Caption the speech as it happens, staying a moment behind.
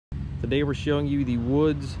Today we're showing you the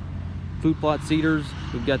Woods food plot seeders.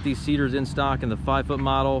 We've got these seeders in stock in the 5-foot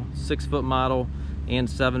model, 6-foot model, and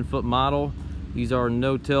 7-foot model. These are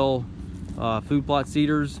no-till food plot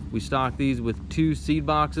seeders. We stock these with 2 seed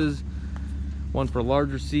boxes, one for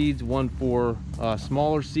larger seeds, one for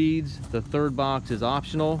smaller seeds. The third box is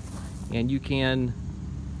optional, and you can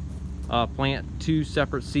plant 2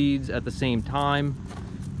 separate seeds at the same time.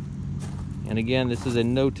 And again, this is a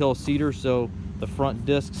no-till seeder, so the front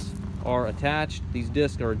discs are attached. These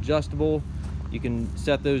discs are adjustable. You can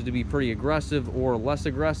set those to be pretty aggressive or less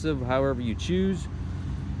aggressive, however you choose.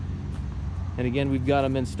 And again, we've got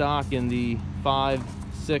them in stock in the 5,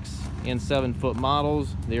 6, and 7-foot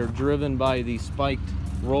models. They are driven by the spiked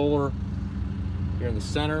roller here in the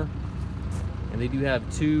center. And they do have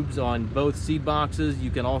tubes on both seed boxes. You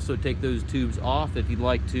can also take those tubes off if you'd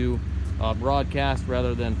like to broadcast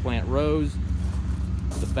rather than plant rows.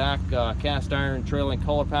 The back cast iron trailing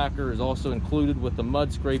color packer is also included with the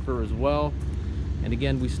mud scraper as well. And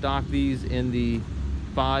again, we stock these in the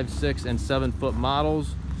 5, 6, and 7-foot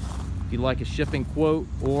models. If you'd like a shipping quote,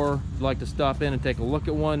 or if you'd like to stop in and take a look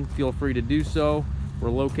at one, feel free to do so.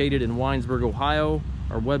 We're located in Winesburg, Ohio.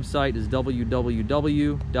 Our website is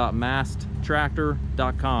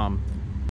www.masttractor.com.